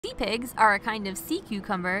Seapigs are a kind of sea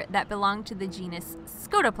cucumber that belong to the genus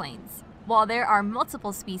Scotoplanes. While there are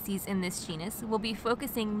multiple species in this genus, we'll be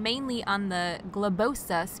focusing mainly on the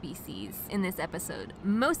globosa species in this episode,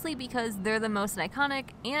 mostly because they're the most iconic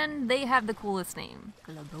and they have the coolest name,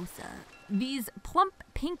 globosa. These plump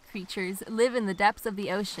pink creatures live in the depths of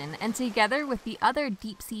the ocean and together with the other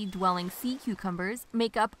deep-sea dwelling sea cucumbers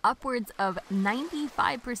make up upwards of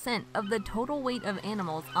 95% of the total weight of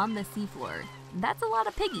animals on the seafloor. That's a lot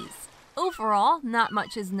of piggies. Overall, not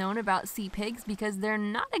much is known about sea pigs because they're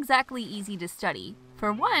not exactly easy to study.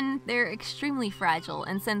 For one, they're extremely fragile,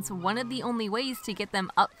 and since one of the only ways to get them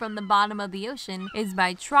up from the bottom of the ocean is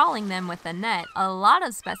by trawling them with a net, a lot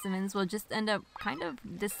of specimens will just end up kind of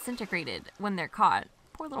disintegrated when they're caught.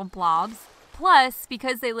 Poor little blobs. Plus,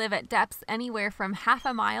 because they live at depths anywhere from half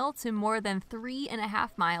a mile to more than 3.5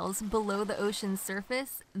 miles below the ocean's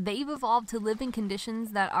surface, they've evolved to live in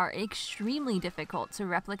conditions that are extremely difficult to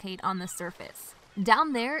replicate on the surface.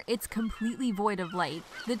 Down there, it's completely void of light.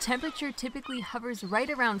 The temperature typically hovers right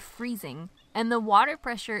around freezing, and the water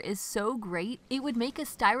pressure is so great, it would make a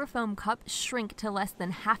styrofoam cup shrink to less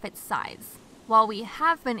than half its size. While we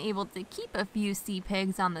have been able to keep a few sea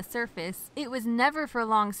pigs on the surface, it was never for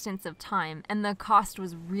long stints of time, and the cost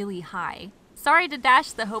was really high. Sorry to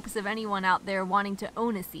dash the hopes of anyone out there wanting to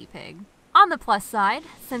own a sea pig. On the plus side,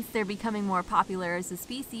 since they're becoming more popular as a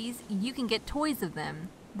species, you can get toys of them.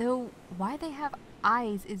 Though, why they have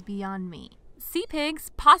eyes is beyond me. Sea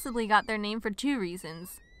pigs possibly got their name for two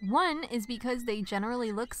reasons. One is because they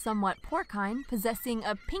generally look somewhat porcine, possessing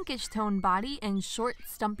a pinkish toned body and short,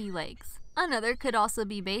 stumpy legs. Another could also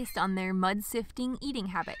be based on their mud-sifting eating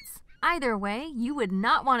habits. Either way, you would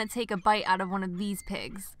not want to take a bite out of one of these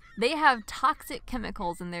pigs. They have toxic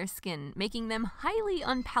chemicals in their skin, making them highly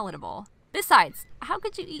unpalatable. Besides, how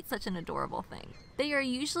could you eat such an adorable thing? They are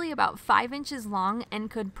usually about 5 inches long and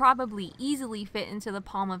could probably easily fit into the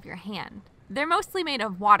palm of your hand. They're mostly made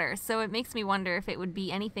of water, so it makes me wonder if it would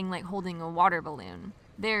be anything like holding a water balloon.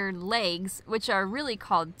 Their legs, which are really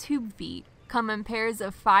called tube feet, come in pairs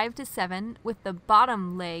of 5 to 7, with the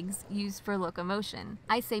bottom legs used for locomotion.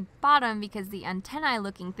 I say bottom because the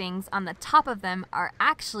antennae-looking things on the top of them are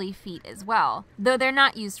actually feet as well, though they're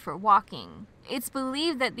not used for walking. It's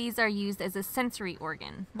believed that these are used as a sensory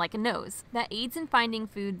organ, like a nose, that aids in finding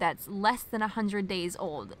food that's less than 100 days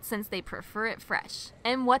old, since they prefer it fresh.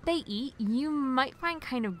 And what they eat, you might find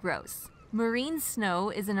kind of gross. Marine snow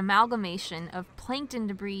is an amalgamation of plankton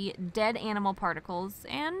debris, dead animal particles,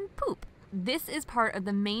 and poop. This is part of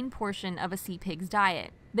the main portion of a sea pig's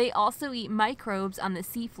diet. They also eat microbes on the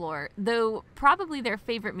seafloor, though probably their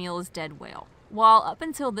favorite meal is dead whale. While up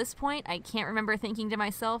until this point, I can't remember thinking to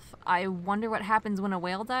myself, I wonder what happens when a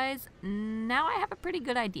whale dies, now I have a pretty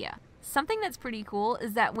good idea. Something that's pretty cool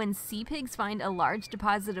is that when sea pigs find a large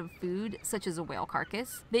deposit of food, such as a whale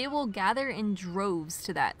carcass, they will gather in droves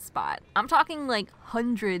to that spot. I'm talking like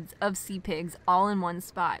hundreds of sea pigs all in one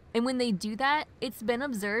spot. And when they do that, it's been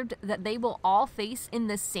observed that they will all face in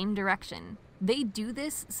the same direction. They do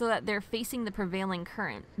this so that they're facing the prevailing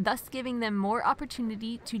current, thus giving them more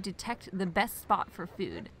opportunity to detect the best spot for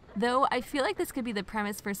food. Though I feel like this could be the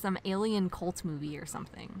premise for some alien cult movie or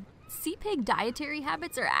something. Sea pig dietary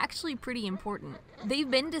habits are actually pretty important. They've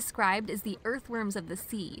been described as the earthworms of the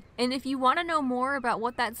sea, and if you want to know more about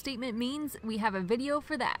what that statement means, we have a video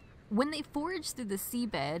for that. When they forage through the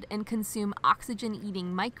seabed and consume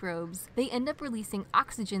oxygen-eating microbes, they end up releasing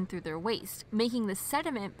oxygen through their waste, making the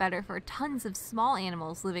sediment better for tons of small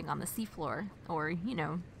animals living on the seafloor, or, you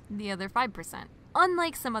know, the other 5%.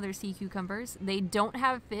 Unlike some other sea cucumbers, they don't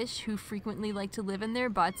have fish who frequently like to live in their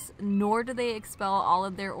butts, nor do they expel all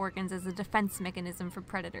of their organs as a defense mechanism for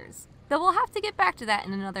predators. Though we'll have to get back to that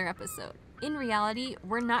in another episode. In reality,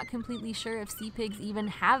 we're not completely sure if sea pigs even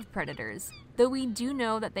have predators, though we do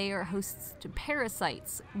know that they are hosts to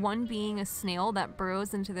parasites, one being a snail that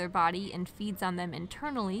burrows into their body and feeds on them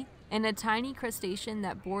internally, and a tiny crustacean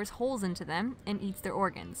that bores holes into them and eats their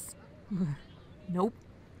organs. Nope.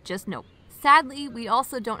 Just nope. Sadly, we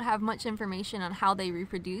also don't have much information on how they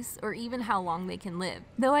reproduce or even how long they can live.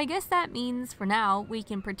 Though I guess that means, for now, we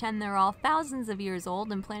can pretend they're all thousands of years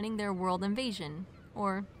old and planning their world invasion.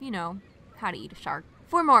 Or, you know, how to eat a shark.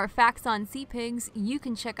 For more facts on sea pigs, you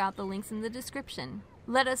can check out the links in the description.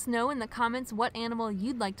 Let us know in the comments what animal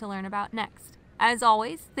you'd like to learn about next. As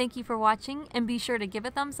always, thank you for watching, and be sure to give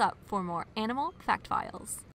a thumbs up for more Animal Fact Files.